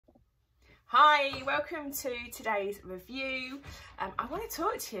Hi, welcome to today's review. I want to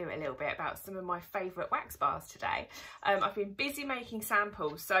talk to you a little bit about some of my favourite wax bars today. I've been busy making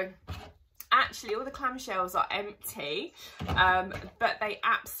samples, so actually all the clamshells are empty, but they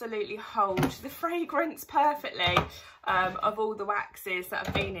absolutely hold the fragrance perfectly of all the waxes that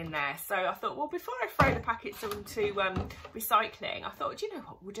have been in there. So I thought, well, before I throw the packets into recycling, I thought, do you know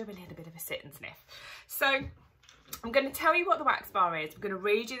what, we'll do a little bit of a sit and sniff. So I'm going to tell you what the wax bar is. I'm going to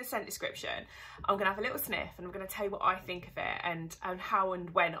read you the scent description. I'm going to have a little sniff and I'm going to tell you what I think of it and how and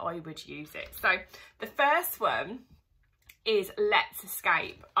when I would use it. So the first one is Let's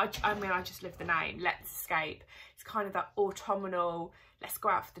Escape. I mean, I just love the name, Let's Escape. It's kind of that autumnal, let's go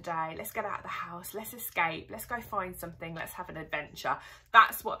out for the day, let's get out of the house, let's escape, let's go find something, let's have an adventure.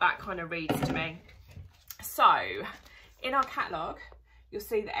 That's what that kind of reads to me. So in our catalogue, you'll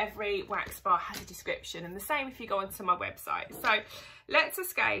see that every wax bar has a description, and the same if you go onto my website. So Let's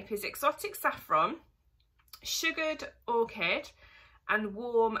Escape is exotic saffron, sugared orchid and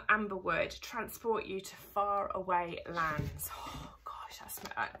warm amberwood transport you to far away lands. Oh gosh,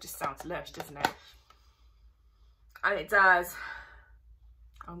 that just sounds lush, doesn't it? And it does.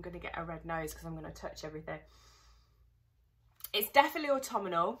 I'm going to get a red nose because I'm going to touch everything. It's definitely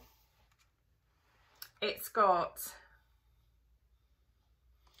autumnal. It's got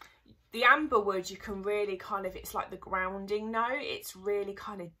the amberwood, you can really kind of, it's like the grounding note. It's really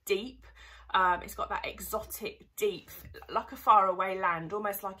kind of deep. It's got that exotic deep, like a faraway land,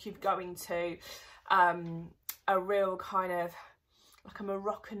 almost like you're going to a real kind of, like a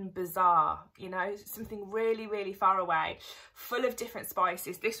Moroccan bazaar, you know, something really, really far away, full of different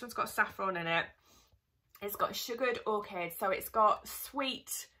spices. This one's got saffron in it. It's got sugared orchid, so it's got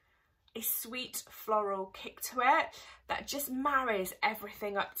a sweet floral kick to it that just marries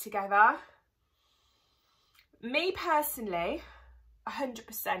everything up together. Me personally,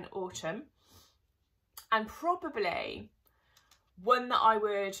 100% autumn, and probably one that I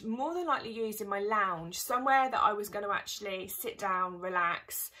would more than likely use in my lounge, somewhere that I was going to actually sit down,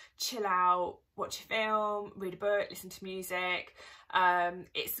 relax, chill out, watch a film, read a book, listen to music.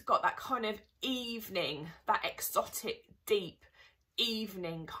 It's got that kind of evening, that exotic, deep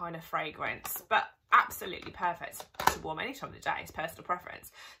evening kind of fragrance, but absolutely perfect to warm any time of the day. It's personal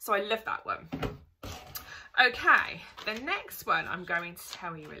preference, so I love that one. Okay, the next one I'm going to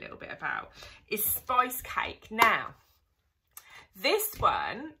tell you a little bit about is Spice Cake. Now this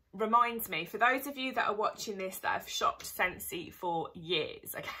one reminds me, for those of you that are watching this that have shopped Scentsy for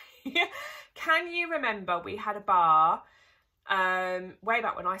years, okay, can you remember we had a bar way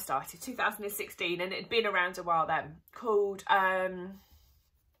back when I started, 2016, and it had been around a while then, called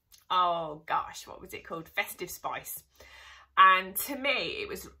oh gosh, what was it called? Festive Spice. And to me it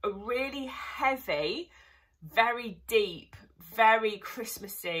was a really heavy, very deep, very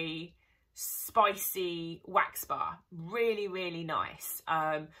Christmassy, spicy wax bar. Really, really nice.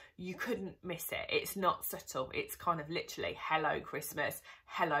 You couldn't miss it. It's not subtle. It's kind of literally hello Christmas,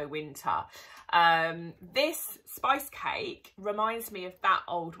 hello winter. This Spice Cake reminds me of that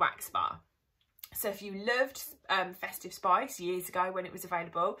old wax bar. So if you loved Festive Spice years ago when it was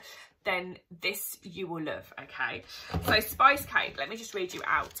available, then this you will love, okay? So Spice Cake, let me just read you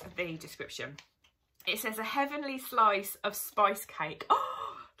out the description. It says, a heavenly slice of spice cake.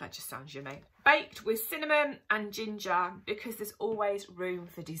 Oh, that just sounds yummy. Baked with cinnamon and ginger because there's always room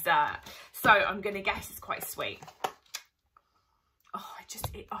for dessert. So I'm going to guess it's quite sweet. Oh,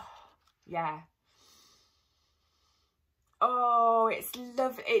 oh, yeah. Oh, it's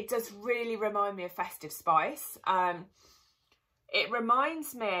lovely. It does really remind me of Festive Spice. It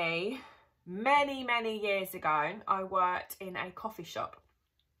reminds me, many years ago, I worked in a coffee shop,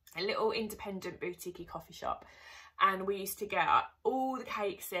 a little independent boutique coffee shop, and we used to get all the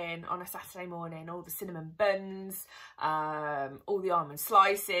cakes in on a Saturday morning, all the cinnamon buns, all the almond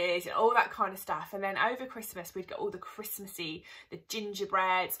slices, and all that kind of stuff. And then over Christmas, we'd get all the Christmassy, the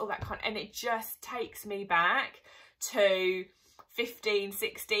gingerbreads, all that kind, and it just takes me back to 15,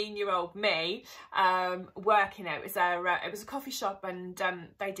 16-year-old me working out. It was a coffee shop, and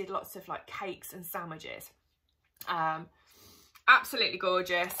they did lots of like cakes and sandwiches. Absolutely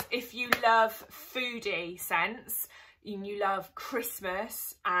gorgeous. If you love foodie scents and you love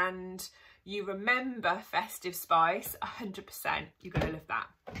Christmas and you remember Festive Spice, 100%, you're going to love that.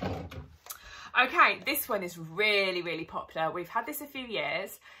 Okay, this one is really popular. We've had this a few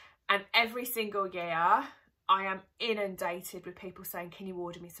years, and every single year I am inundated with people saying, can you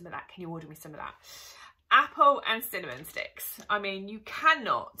order me some of that? Can you order me some of that? Apple and cinnamon sticks. I mean, you can't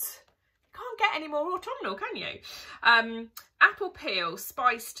get any more autumnal, can you? Apple peel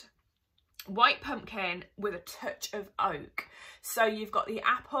spiced white pumpkin with a touch of oak. So you've got the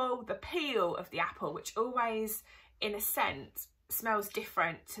apple, the peel of the apple, which always, in a scent, smells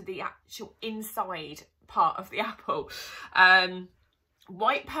different to the actual inside part of the apple.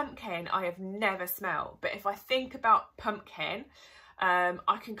 White pumpkin I have never smelled, but if I think about pumpkin,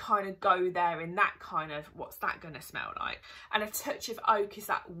 I can kind of go there in that kind of, what's that going to smell like? And a touch of oak is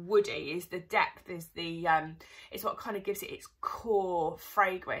that woody, is the depth, is the, it's what kind of gives it its core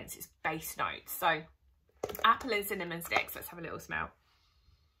fragrance, its base notes. So apple and cinnamon sticks, let's have a little smell.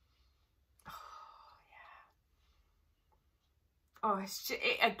 Oh, yeah. Oh, it's just,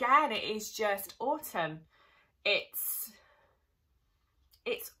 again, it is just autumn. It's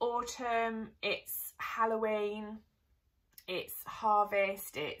autumn, it's Halloween, it's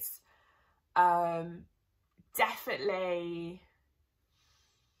harvest, it's definitely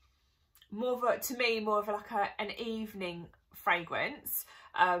more of a, to me, more of like an evening fragrance.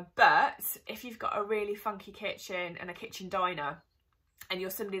 But if you've got a really funky kitchen and a kitchen diner and you're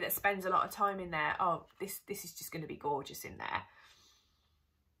somebody that spends a lot of time in there, oh, this is just going to be gorgeous in there.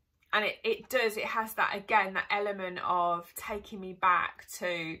 And it has that, again, that element of taking me back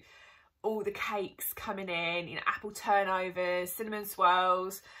to all the cakes coming in, you know, apple turnovers, cinnamon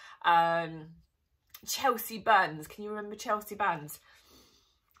swirls, Chelsea buns. Can you remember Chelsea buns?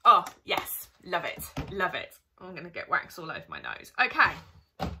 Oh, yes, love it, love it. I'm going to get wax all over my nose. Okay,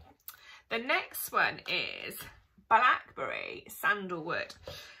 the next one is blackberry sandalwood.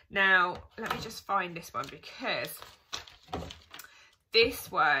 Now, let me just find this one, because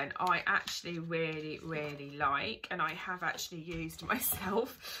this one I actually really like, and I have actually used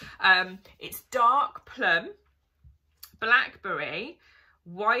myself. It's dark plum, blackberry,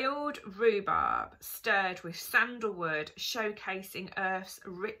 wild rhubarb stirred with sandalwood, showcasing Earth's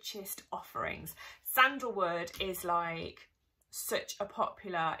richest offerings. Sandalwood is like such a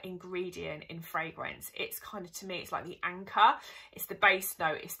popular ingredient in fragrance. It's kind of, to me, it's like the anchor, it's the base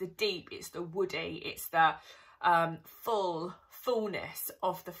note, it's the deep, it's the woody, it's the fullness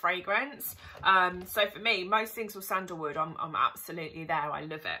of the fragrance. So for me, most things with sandalwood, I'm absolutely there. I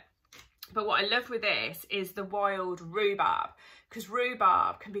love it. But what I love with this is the wild rhubarb, because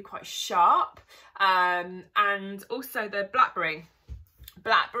rhubarb can be quite sharp, and also the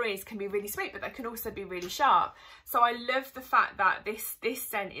blackberries can be really sweet, but they can also be really sharp. So I love the fact that this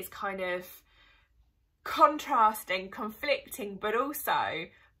scent is kind of contrasting, conflicting, but also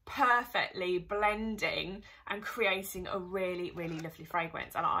perfectly blending and creating a really lovely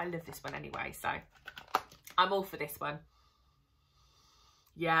fragrance. And I love this one anyway, so I'm all for this one.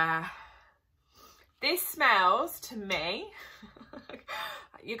 Yeah, this smells to me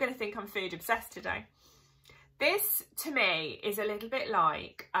you're gonna think I'm food obsessed today. This to me is a little bit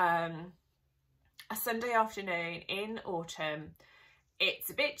like a Sunday afternoon in autumn.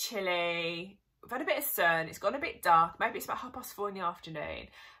 It's a bit chilly, we've had a bit of sun, it's gone a bit dark, maybe it's about 4:30 in the afternoon,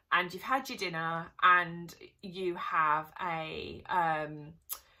 and you've had your dinner and you have a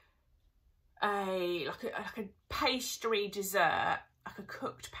pastry dessert, like a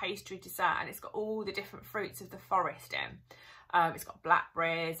cooked pastry dessert, and it's got all the different fruits of the forest in. It's got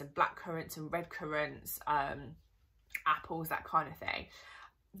blackberries and black currants and red currants, apples, that kind of thing.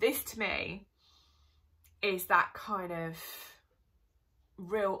 This to me is that kind of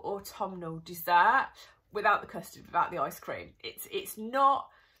real autumnal dessert without the custard, without the ice cream. It's not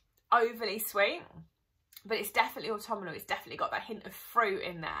overly sweet, but it's definitely autumnal. It's definitely got that hint of fruit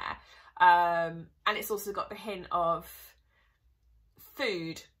in there, and it's also got the hint of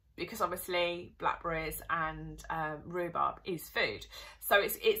food, because obviously blackberries and rhubarb is food. So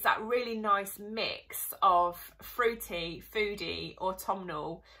it's that really nice mix of fruity, foody,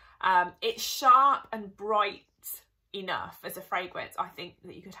 autumnal. It's sharp and bright enough as a fragrance. I think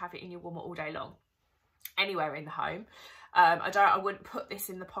that you could have it in your warmer all day long, anywhere in the home. I wouldn't put this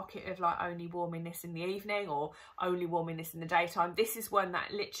in the pocket of like only warming this in the evening or only warming this in the daytime. This is one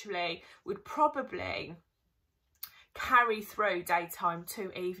that literally would probably carry through daytime to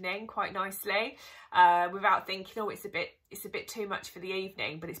evening quite nicely, without thinking, oh, it's a bit too much for the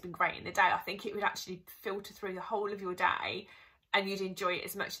evening, but it's been great in the day. I think it would actually filter through the whole of your day, and you'd enjoy it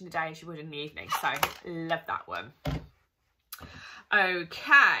as much in the day as you would in the evening. So love that one.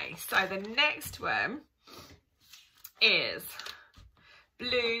 Okay, so the next one is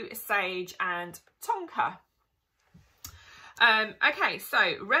blue sage and tonka. Okay,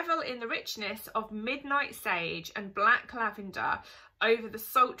 so revel in the richness of midnight sage and black lavender over the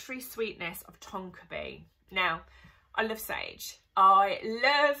sultry sweetness of tonka bean. Now, I love sage. I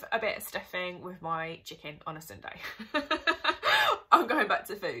love a bit of stuffing with my chicken on a Sunday. I'm going back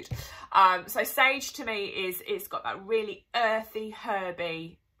to food. So sage to me it's got that really earthy,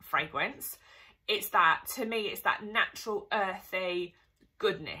 herby fragrance. It's that, to me, it's that natural earthy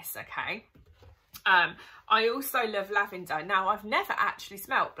goodness, okay? I also love lavender. Now, I've never actually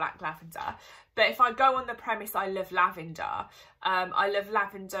smelt black lavender, but if I go on the premise I love lavender, I love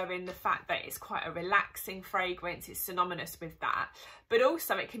lavender in the fact that it's quite a relaxing fragrance. It's synonymous with that, but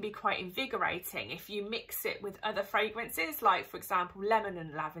also it can be quite invigorating if you mix it with other fragrances, like for example lemon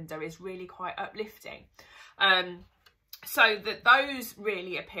and lavender is really quite uplifting. So that those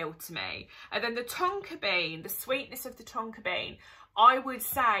really appeal to me. And then the tonka bean, the sweetness of the tonka bean, I would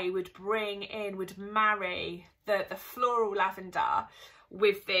say would marry the floral lavender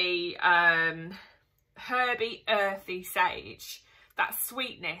with the herby, earthy sage. That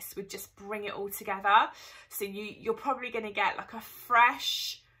sweetness would just bring it all together. So you're probably going to get like a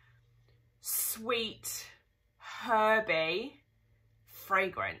fresh, sweet, herby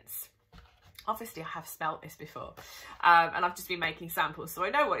fragrance. Obviously I have smelt this before, and I've just been making samples, so I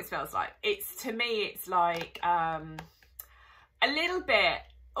know what it smells like. To me, it's like a little bit,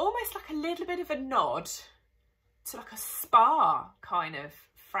 almost like a little bit of a nod to like a spa kind of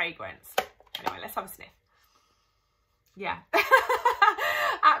fragrance. Anyway, let's have a sniff. Yeah,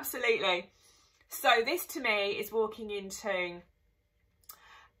 absolutely. So this to me is walking into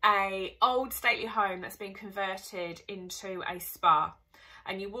a old stately home that's been converted into a spa.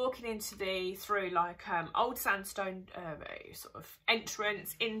 And you're walking through like old sandstone sort of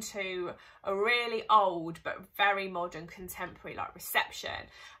entrance into a really old but very modern contemporary like reception,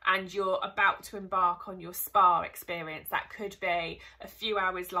 and you're about to embark on your spa experience. That could be a few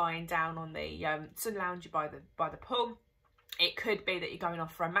hours lying down on the sun lounger by the pool. It could be that you're going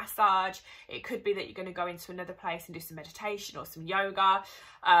off for a massage. It could be that you're going to go into another place and do some meditation or some yoga.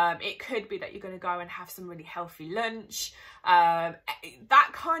 It could be that you're going to go and have some really healthy lunch. That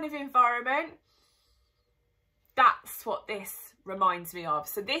kind of environment, that's what this reminds me of.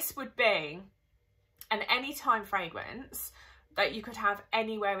 So this would be an anytime fragrance that you could have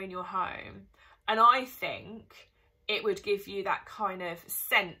anywhere in your home. And I think it would give you that kind of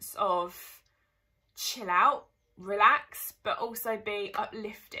sense of chill out, relax, but also be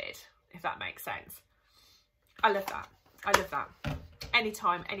uplifted, if that makes sense. I love that. I love that.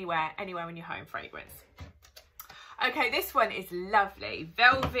 Anytime, anywhere in your home fragrance. Okay, this one is lovely.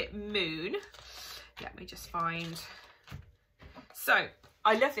 Velvet Moon. Let me just find. So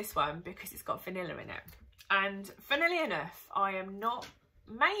I love this one because it's got vanilla in it. And funnily enough, I am not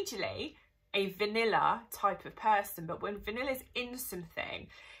majorly a vanilla type of person, but when vanilla's in something,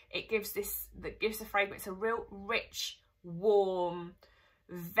 it gives the fragrance a real rich, warm,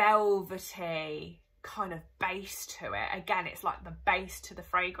 velvety kind of base to it. Again, it's like the base to the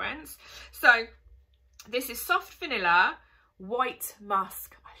fragrance. So this is soft vanilla, white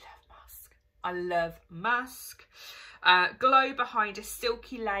musk. I love musk. Glow behind a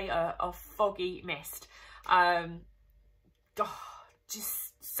silky layer of foggy mist.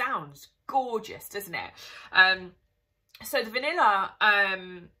 Just sounds gorgeous, doesn't it? So the vanilla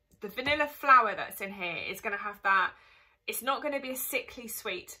flower that's in here is going to have that. It's not going to be a sickly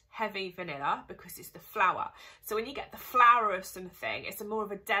sweet heavy vanilla because it's the flower. So when you get the flower of something, it's more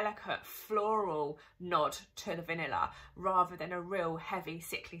of a delicate floral nod to the vanilla rather than a real heavy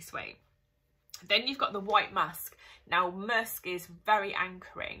sickly sweet. Then you've got the white musk. Now musk is very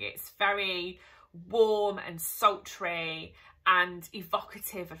anchoring. It's very warm and sultry and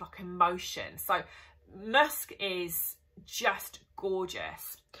evocative of like emotion. So musk is just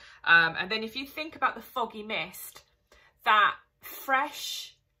gorgeous. And then if you think about the foggy mist, that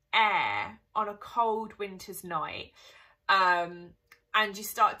fresh air on a cold winter's night, and you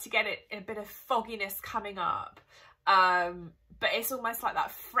start to get a bit of fogginess coming up, but it's almost like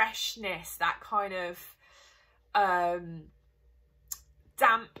that freshness, that kind of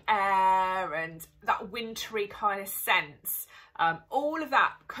damp air and that wintry kind of sense. All of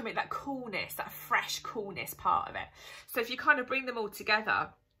that coming, that coolness, that fresh coolness part of it. So if you kind of bring them all together,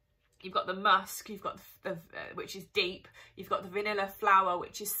 you've got the musk, you've got the which is deep, you've got the vanilla flower,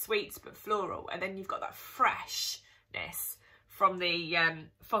 which is sweet but floral, and then you've got that freshness from the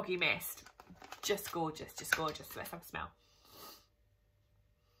foggy mist. Just gorgeous, just gorgeous. So let's have a smell.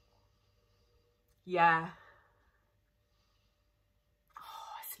 Yeah.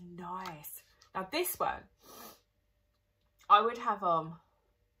 Oh, it's nice. Now this one, I would have on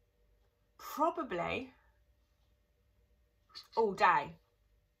probably all day.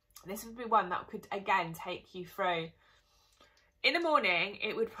 This would be one that could, again, take you through. In the morning,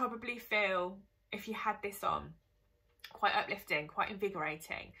 it would probably feel, if you had this on, quite uplifting, quite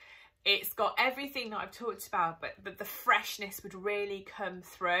invigorating. It's got everything that I've talked about, but the freshness would really come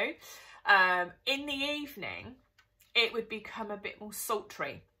through. In the evening, it would become a bit more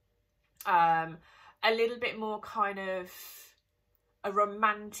sultry. a little bit more kind of a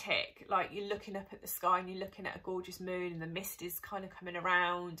romantic, like you're looking up at the sky and you're looking at a gorgeous moon and the mist is kind of coming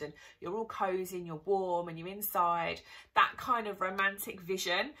around and you're all cozy and you're warm and you're inside. That kind of romantic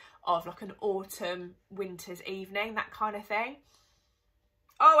vision of like an autumn winter's evening, that kind of thing.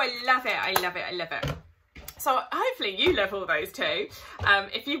 Oh, I love it, I love it, I love it. So hopefully you love all those too.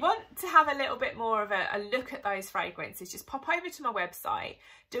 If you want to have a little bit more of a look at those fragrances, just pop over to my website,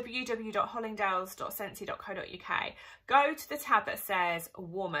 www.hollingdales.scentsy.co.uk. Go to the tab that says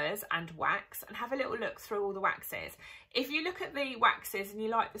warmers and wax and have a little look through all the waxes. If you look at the waxes and you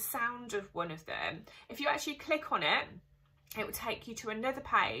like the sound of one of them, if you actually click on it, it will take you to another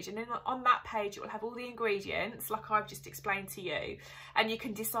page, and then on that page it will have all the ingredients like I've just explained to you, and you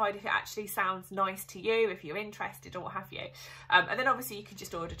can decide if it actually sounds nice to you, if you're interested or what have you. And then obviously you can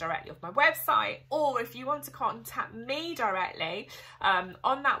just order directly off my website, or if you want to contact me directly,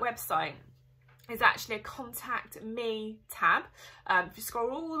 on that website is actually a contact me tab. If you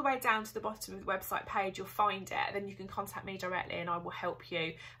scroll all the way down to the bottom of the website page, you'll find it. Then you can contact me directly and I will help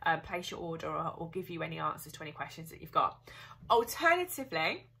you place your order or give you any answers to any questions that you've got.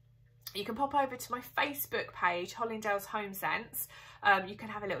 Alternatively, you can pop over to my Facebook page, Hollingdales Home Scents. You can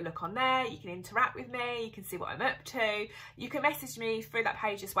have a little look on there, you can interact with me, you can see what I'm up to, you can message me through that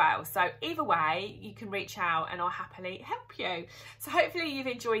page as well. So either way, you can reach out and I'll happily help you. So hopefully you've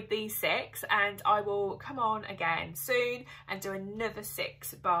enjoyed these 6, and I will come on again soon and do another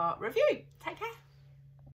 6 bar review. Take care.